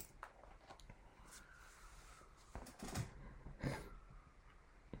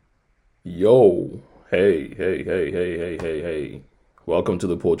Yo, hey. Welcome to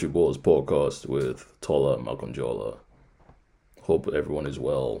the Poetry Balls podcast with Tola and Jola. Hope everyone is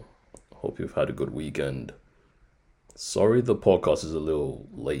well. Hope you've had a good weekend. Sorry the podcast is a little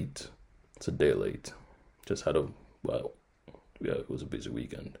late. It's a day late. It was a busy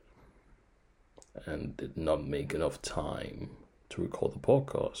weekend. And did not make enough time to record the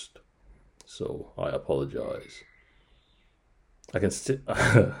podcast. So I apologize. I can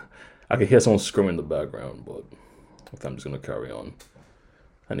I can hear someone screaming in the background, but I'm just gonna carry on.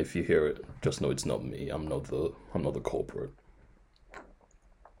 And if you hear it, just know it's not me. I'm not the culprit.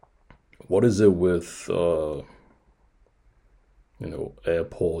 What is it with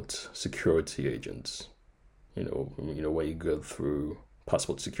airport security agents? When you go through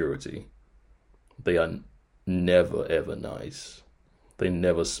passport security, they are never ever nice. They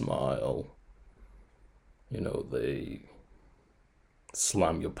never smile. They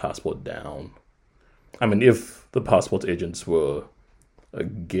slam your passport down. I mean, if the passport agents were a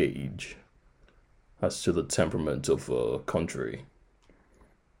gauge as to the temperament of a country,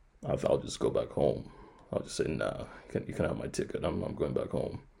 I'll just go back home. I'll just say, nah, you can have my ticket. I'm going back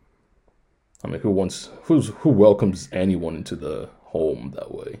home. I mean, who welcomes anyone into the home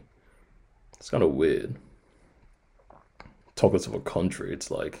that way? It's kind of weird. Talking of a country, it's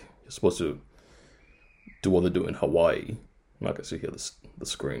like you're supposed to do what they do in Hawaii. I'm not gonna hear the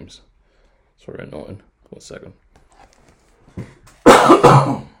screams. It's very annoying. 1 second.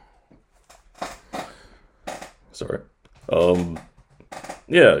 Sorry.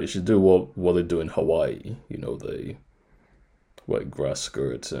 Yeah, you should do what they do in Hawaii. They wear grass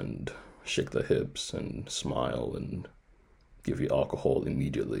skirts and shake their hips and smile and give you alcohol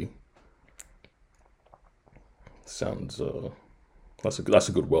immediately. Sounds that's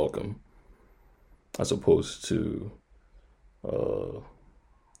a good welcome, as opposed to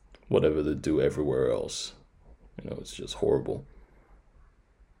whatever they do everywhere else. It's just horrible.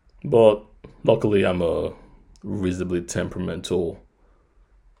 But luckily, I'm a reasonably temperamental.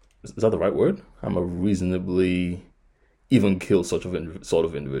 Is that the right word? I'm a reasonably even-keeled sort of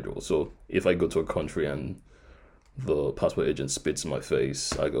individual. So if I go to a country and the passport agent spits in my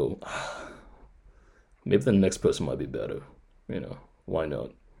face, I go, maybe the next person might be better. Why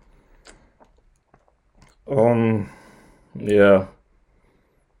not? Yeah.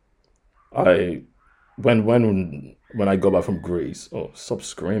 When I go back from Greece, stop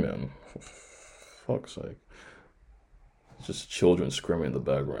screaming. For fuck's sake. It's just children screaming in the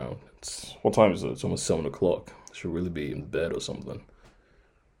background. What time is it? It's almost 7 o'clock. I should really be in bed or something.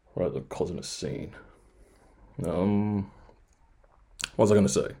 Right, they're causing a scene. What was I gonna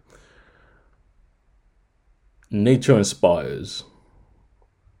say? Nature inspires,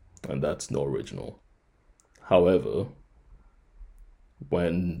 and that's no original. However,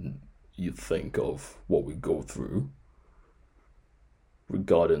 when you think of what we go through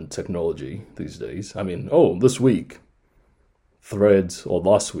regarding technology these days, I mean, last week, Threads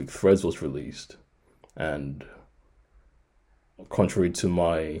was released, and contrary to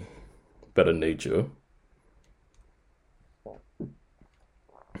my better nature,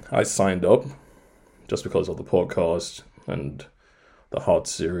 I signed up just because of the podcast and the Heart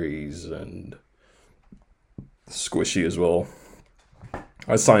series and Squishy as well.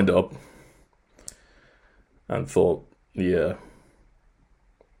 I signed up and thought, yeah,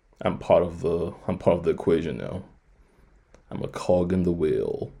 I'm part of the equation now. I'm a cog in the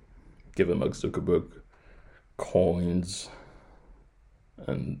wheel, giving Mark Zuckerberg coins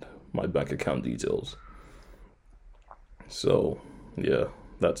and my bank account details. So, yeah,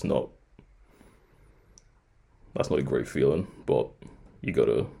 that's not a great feeling, but you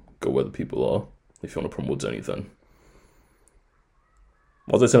gotta go where the people are if you want to promote anything.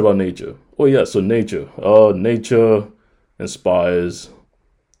 What was I saying about nature? Oh yeah, so nature. Nature inspires,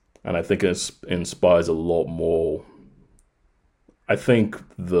 and I think it inspires a lot more. I think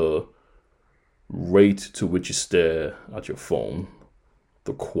the rate to which you stare at your phone,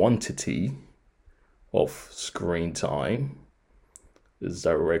 the quantity of screen time is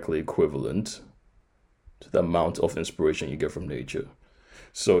directly equivalent to the amount of inspiration you get from nature.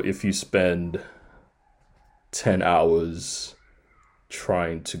 So if you spend 10 hours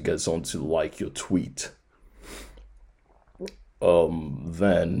trying to get someone to like your tweet,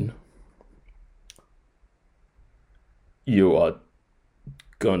 then you are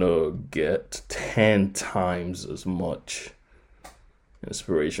gonna get 10 times as much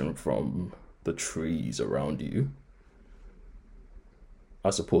inspiration from the trees around you,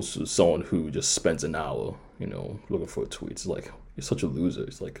 as opposed to someone who just spends an hour, looking for a tweet. It's like, you're such a loser.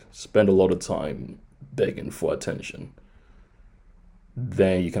 It's like, spend a lot of time begging for attention.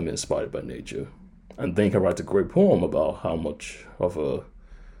 then you can be inspired by nature. And then you can write a great poem about how much of a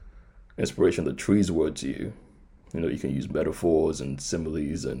inspiration the trees were to you. You can use metaphors and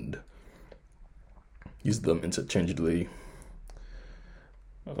similes and use them interchangeably.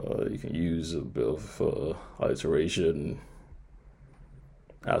 You can use a bit of alliteration,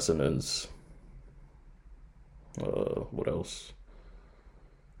 assonance. What else?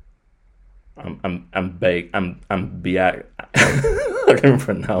 I'm bake. I'm biak. I can't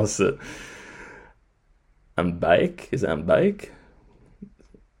pronounce it. I'm bake. Is it I'm bake?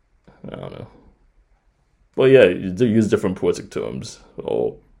 I don't know. Well, yeah, you do use different poetic terms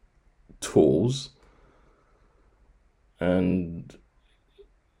or tools, and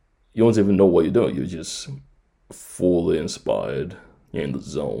you don't even know what you're doing. You're just fully inspired. You're in the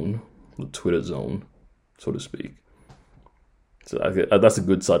zone, the Twitter zone, so to speak. So that's a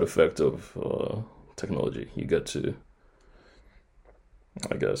good side effect of technology. You get to,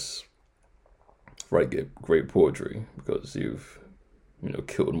 I guess, write great poetry because you've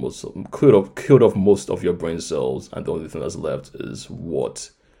killed off most of your brain cells, and the only thing that's left is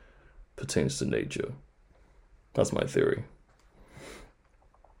what pertains to nature. That's my theory.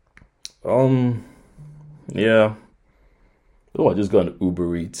 Yeah. Oh, I just got an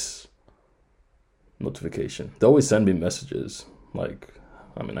Uber Eats notification. They always send me messages. I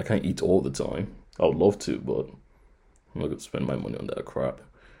can't eat all the time. I would love to, but I'm not going to spend my money on that crap.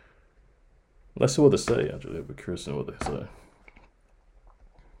 Let's see what they say, actually. I'll be curious to know what they say.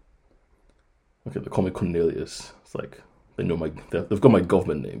 Okay, they call me Cornelius. It's like they've got my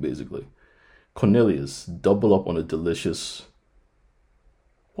government name, basically. Cornelius, double up on a delicious...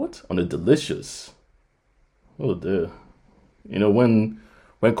 What? On a delicious? Oh dear. When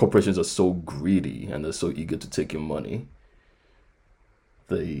corporations are so greedy and they're so eager to take your money,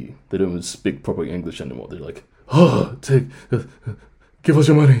 they don't even speak proper English anymore. They're like, give us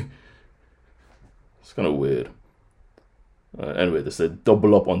your money. It's kind of weird. Anyway, they said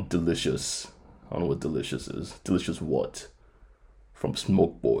double up on delicious. I don't know what delicious is. Delicious what? From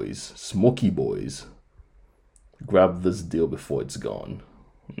Smoky Boys. Grab this deal before it's gone.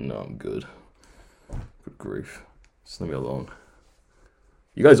 No, I'm good. Good grief. Just leave me alone.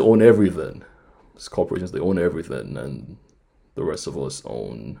 You guys own everything. These corporations, they own everything, and the rest of us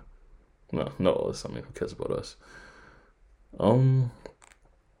own... No, not us. Who cares about us? What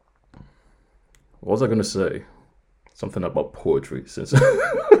was I going to say? Something about poetry, since...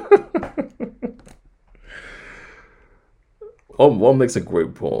 What makes a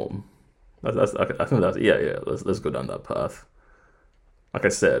great poem? I think that's... Yeah, let's go down that path. Like I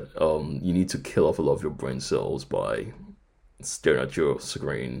said, you need to kill off a lot of your brain cells by staring at your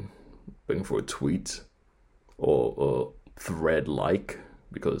screen, waiting for a tweet or a thread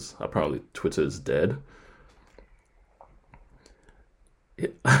because apparently Twitter is dead.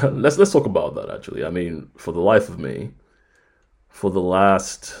 Let's talk about that, actually. For the life of me, for the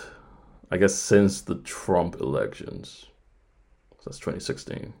last, I guess, since the Trump elections, so that's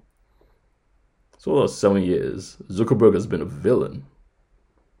 2016, so about 7 years, Zuckerberg has been a villain.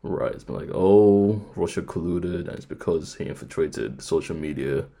 Right, it's been like, Russia colluded, and it's because he infiltrated social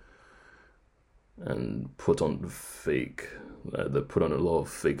media and put on they put on a lot of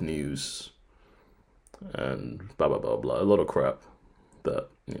fake news and blah, blah, blah, blah, a lot of crap that,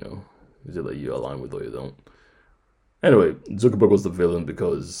 is either you align with or you don't. Anyway, Zuckerberg was the villain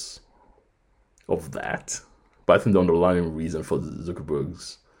because of that, but I think the underlying reason for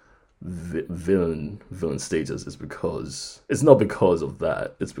Zuckerberg's villain status is because it's not because of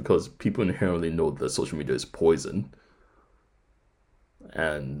that. It's because people inherently know that social media is poison,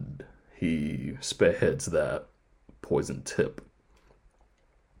 and he spearheads that poison tip.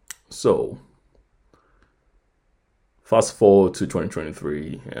 So fast forward to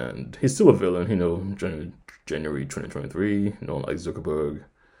 2023, and he's still a villain. January 2023. Like Zuckerberg,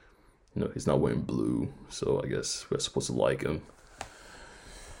 he's not wearing blue, so I guess we're supposed to like him.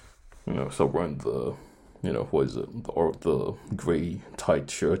 So wearing the, what is it? The gray tight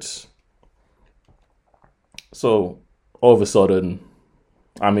shirts. So all of a sudden,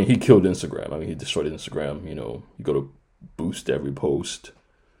 he killed Instagram. He destroyed Instagram. You got to boost every post.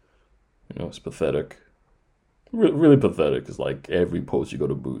 It's pathetic. Really pathetic. It's like every post you got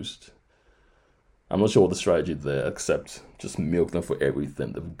to boost. I'm not sure what the strategy there, except just milk them for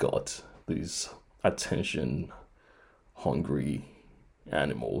everything they've got. These attention hungry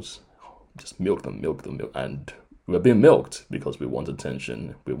animals. Just milk them, and we're being milked because we want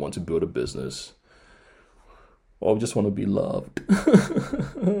attention, we want to build a business, or we just want to be loved.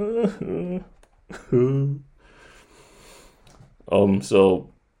 So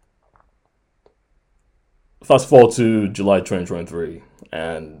fast forward to July 2023,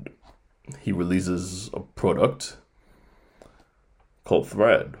 and he releases a product called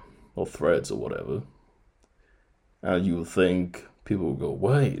Thread, or Threads, or whatever. And you would think people would go,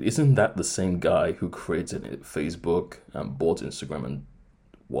 wait, isn't that the same guy who created Facebook and bought Instagram and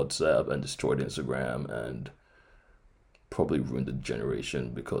WhatsApp and destroyed Instagram and probably ruined the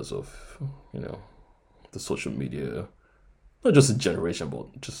generation because of, the social media? Not just a generation,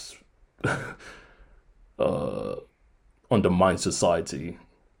 but just undermine society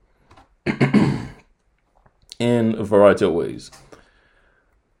in a variety of ways.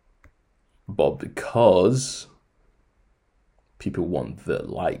 But because people want their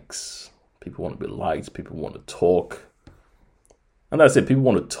likes, people want to be liked, people want to talk. And I say people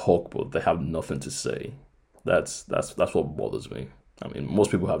want to talk, but they have nothing to say. That's what bothers me. I mean,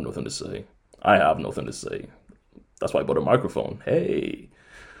 most people have nothing to say. I have nothing to say. That's why I bought a microphone. Hey.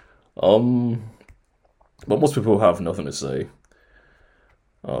 But most people have nothing to say.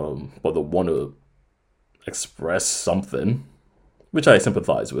 But they want to express something, which I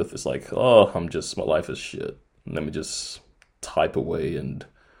sympathize with. It's like, my life is shit. Let me just type away and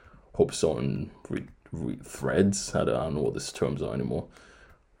hope someone read threads. I don't know what these terms are anymore.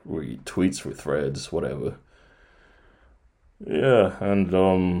 Read tweets, read threads, whatever. Yeah,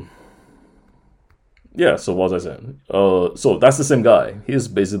 and yeah, so what was I saying? So that's the same guy. He's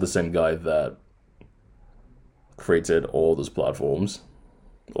basically the same guy that created all those platforms,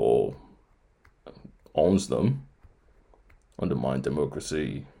 or owns them, undermine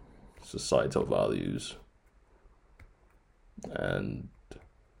democracy, societal values, and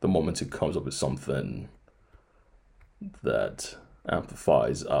the moment he comes up with something that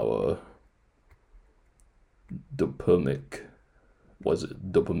amplifies our dopamic,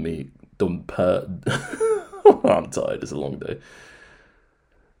 I'm tired, it's a long day,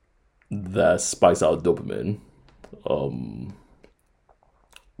 that spikes our dopamine,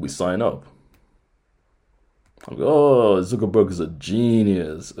 we sign up. I'm like, Zuckerberg is a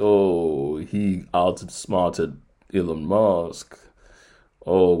genius. Oh, he outsmarted Elon Musk.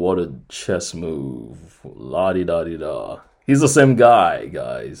 Oh, what a chess move. La-di-da-di-da. He's the same guy,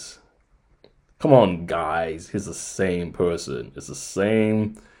 guys. Come on, guys. He's the same person. It's the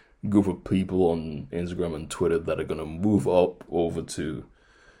same group of people on Instagram and Twitter that are going to move up over to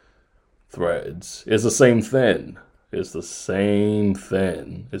Threads. It's the same thing. It's the same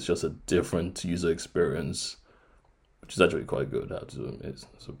thing. It's just a different user experience, which is actually quite good. It's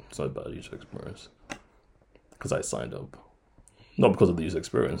not a bad user experience. Because I signed up. Not because of the user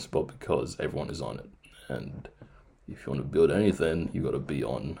experience, but because everyone is on it. And if you want to build anything, you got to be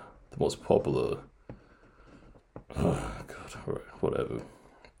on the most popular. Oh, God, all right, whatever.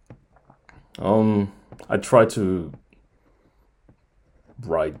 I try to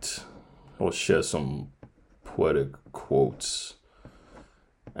write or share some poetic quotes,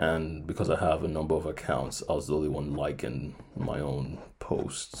 and because I have a number of accounts, I was the only one liking my own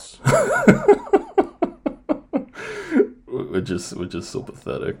posts. which is so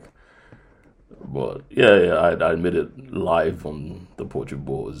pathetic. But yeah, I admitted live on the Poetry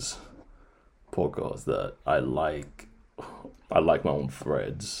Boys podcast that I like my own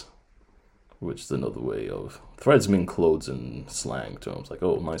threads, which is another way of threads mean clothes in slang terms, like,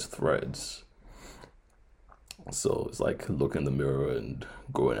 oh, nice threads. So it's like looking in the mirror and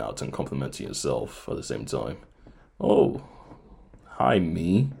going out and complimenting yourself at the same time. Oh, hi,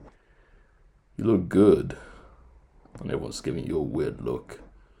 me. You look good. And everyone's giving you a weird look.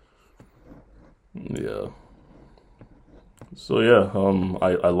 Yeah. So yeah,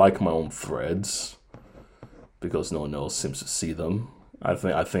 I like my own threads because no one else seems to see them. I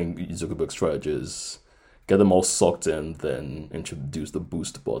think Zuckerberg's strategy is get them all sucked in, then introduce the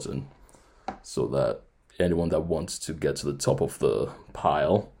boost button so that anyone that wants to get to the top of the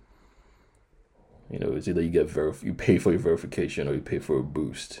pile, it's either you pay for your verification or you pay for a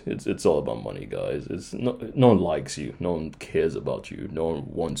boost. It's all about money, guys. It's no one likes you, no one cares about you, no one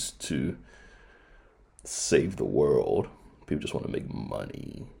wants to save the world. People just want to make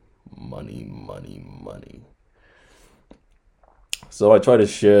money. So I try to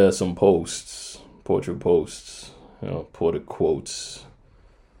share some poetry posts, poetic quotes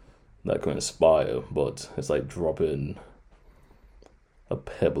that can inspire, but it's like dropping a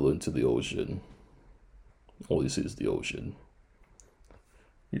pebble into the ocean. All you see is the ocean.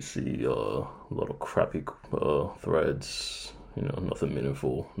 You see a lot of crappy threads, nothing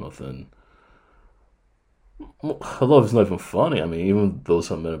meaningful, nothing. A lot of it's not even funny. I mean, even those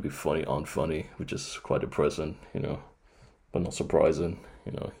who are meant to be funny aren't funny, which is quite depressing, but not surprising.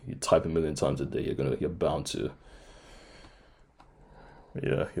 You type a million times a day, you're bound to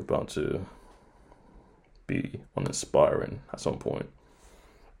be uninspiring at some point.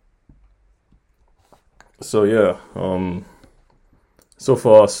 So yeah, so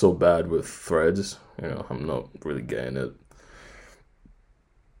far so bad with threads. I'm not really getting it.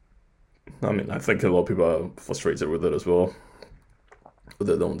 I mean, I think a lot of people are frustrated with it as well, but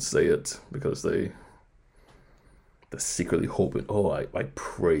they don't say it because they're secretly hoping, oh, I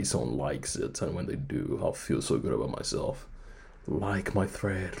pray someone likes it, and when they do, I'll feel so good about myself. Like my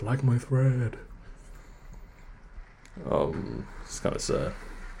thread, like my thread. It's kind of sad.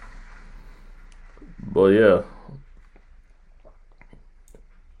 But yeah,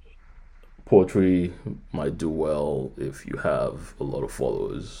 poetry might do well if you have a lot of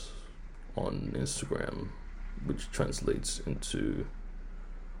followers on Instagram, which translates onto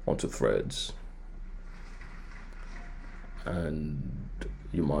threads. And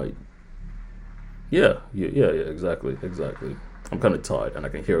you might, yeah, exactly. I'm kind of tired, and I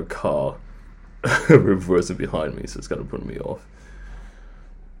can hear a car reversing behind me, so it's kind of putting me off.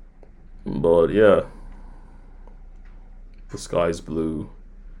 But yeah, the sky's blue.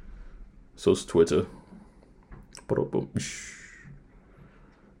 So's Twitter.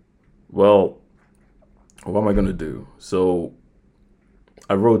 Well, what am I gonna do? So,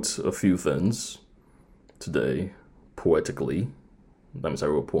 I wrote a few things today, poetically. That means I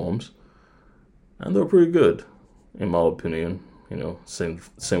wrote poems, and they're pretty good, in my opinion.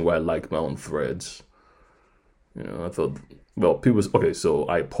 Same way I like my own threads. I thought, well, people. Okay, so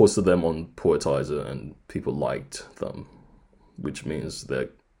I posted them on Poetizer, and people liked them, which means they're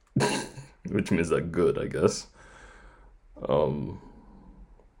good, I guess.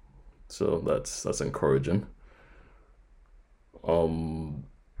 So that's encouraging. Gonna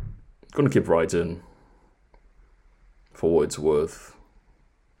keep writing for what it's worth.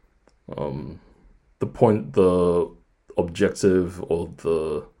 The objective or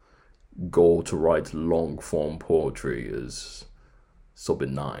the goal to write long form poetry is so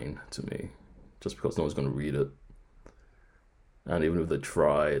benign to me, just because no one's gonna read it. And even if they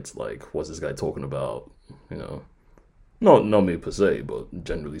try, it's like, what's this guy talking about? Not me per se, but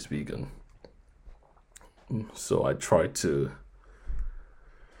generally speaking. So I try to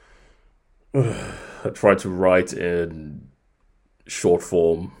write in short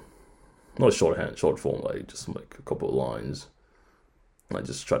form, not shorthand, short form, like just like a couple of lines. I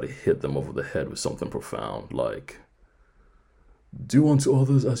just try to hit them over the head with something profound, like, do unto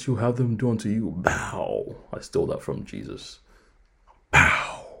others as you have them do unto you. Bow. I stole that from Jesus.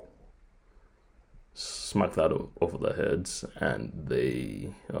 Pow! Smack that over their heads, and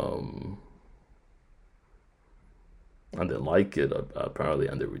they like it apparently,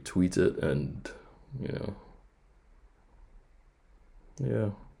 and they retweet it, and yeah,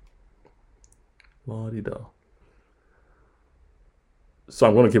 la di da. So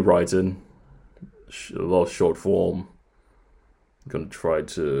I'm gonna keep writing a lot of short form. I'm gonna try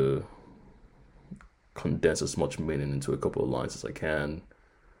to condense as much meaning into a couple of lines as I can,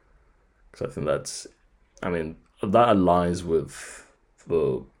 because I think that aligns with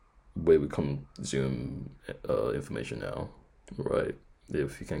the way we consume information now, right?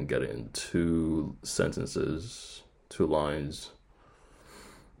 If you can get it in 2 sentences, 2 lines,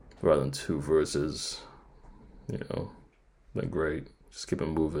 rather than 2 verses, then great. Just keep it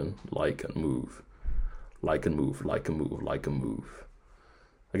moving, like and move, like and move, like and move, like and move.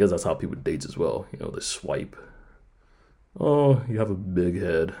 I guess that's how people date as well. They swipe. Oh, you have a big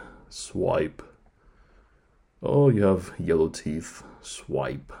head. Swipe. Oh, you have yellow teeth.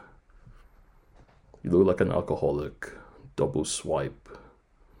 Swipe. You look like an alcoholic. Double swipe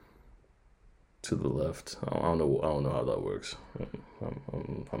to the left. I don't know how that works.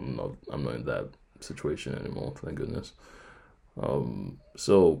 I'm not in that situation anymore. Thank goodness.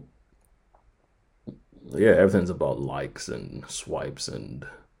 So yeah, everything's about likes and swipes, and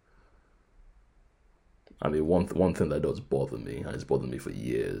I mean, one thing that does bother me, and it's bothered me for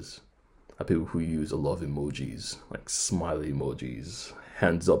years, are people who use a lot of emojis, like smiley emojis,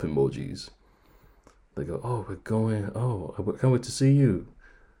 hands up emojis. They go, oh, we're going, oh, I can't wait to see you.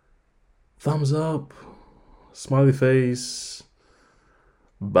 Thumbs up, smiley face,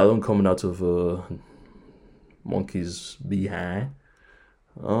 balloon coming out of a monkey's behind.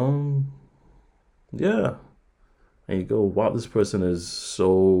 Yeah. And you go, wow, this person is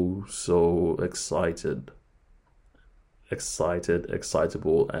so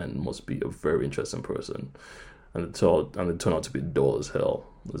excitable, and must be a very interesting person. And they turn out to be dull as hell.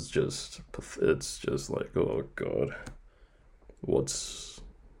 It's just like, oh god,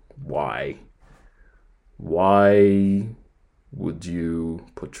 why would you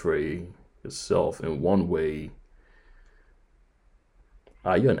portray yourself in one way?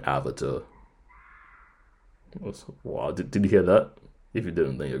 Are you an avatar? Wow, did you hear that? If you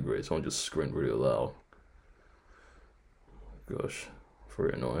didn't, then you're great. Someone just screamed really loud. Gosh,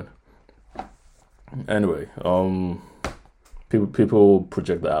 very annoying. Anyway, people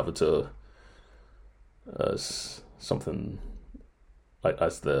project the avatar as something like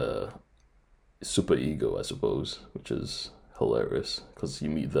as the super ego, I suppose, which is hilarious because you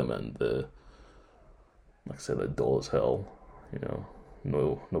meet them and they're, like I said, they're dull as hell. You know,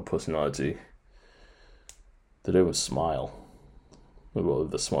 no personality. They don't even smile. Well,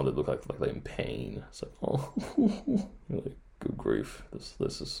 if they smile, they look like they're in pain. It's like, oh, like, good grief,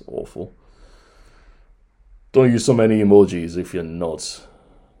 this is awful. Don't use so many emojis if you're not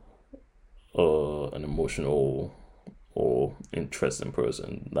an emotional or interesting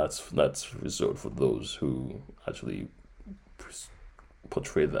person. That's reserved for those who actually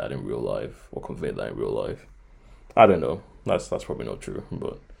portray that in real life or convey that in real life. I don't know. That's probably not true,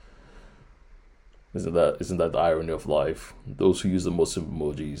 but isn't that the irony of life? Those who use the most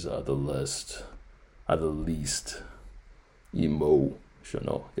emojis are the least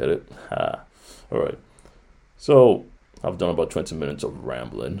emotional. Get it? Ha. All right. So I've done about 20 minutes of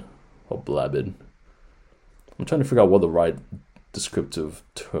rambling or blabbing. I'm trying to figure out what the right descriptive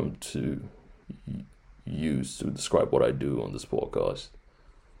term to use to describe what I do on this podcast.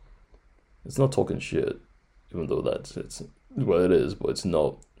 It's not talking shit, even though it is, but it's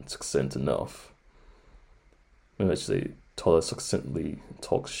not succinct enough. Maybe I should say Tola succinctly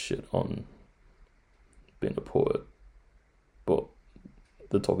talks shit on being a poet, but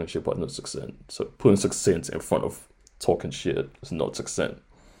the talking shit part is not succinct. So putting succinct in front of talking shit is not succinct.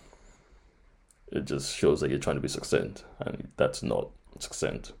 It just shows that you're trying to be succinct, and that's not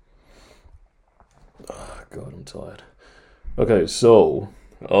succinct. Oh, God, I'm tired. Okay, so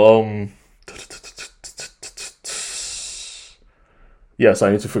yes,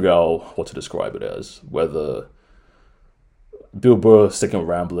 I need to figure out what to describe it as. Whether Bill Burr sticking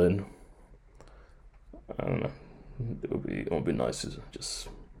rambling, I don't know. It would be nice to just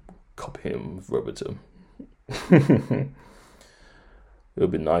copy him verbatim. It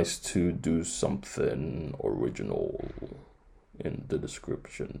would be nice to do something original in the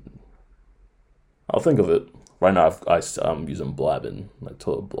description. I'll think of it. Right now, I'm using blabbing. I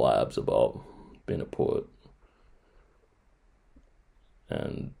told blabs about being a poet.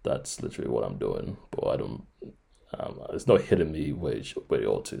 And that's literally what I'm doing. But I don't, it's not hitting me where it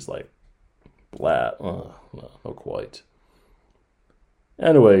ought to. It's like, blab. No, not quite.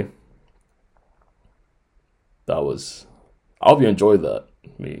 Anyway, I hope you enjoyed that.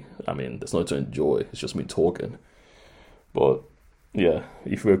 There's nothing to enjoy. It's just me talking. But yeah,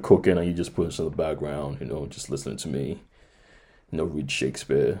 if you're cooking and you just put this in the background, just listening to me, read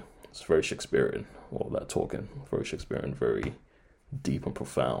Shakespeare. It's very Shakespearean, all that talking. Very Shakespearean, very deep and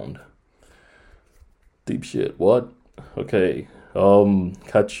profound. Deep shit. What? Okay.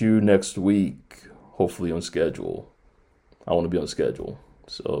 Catch you next week. Hopefully on schedule. I want to be on schedule.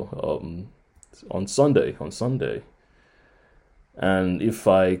 So, on Sunday. And if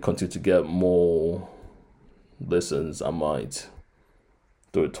I continue to get more listens, I might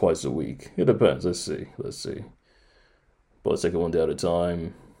do it twice a week. It depends. Let's see. But let's take it one day at a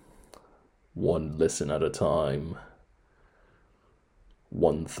time. One listen at a time.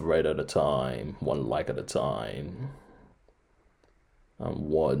 One thread at a time. One like at a time. And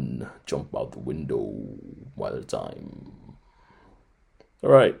one jump out the window one at a time. All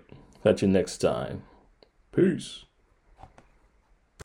right. Catch you next time. Peace.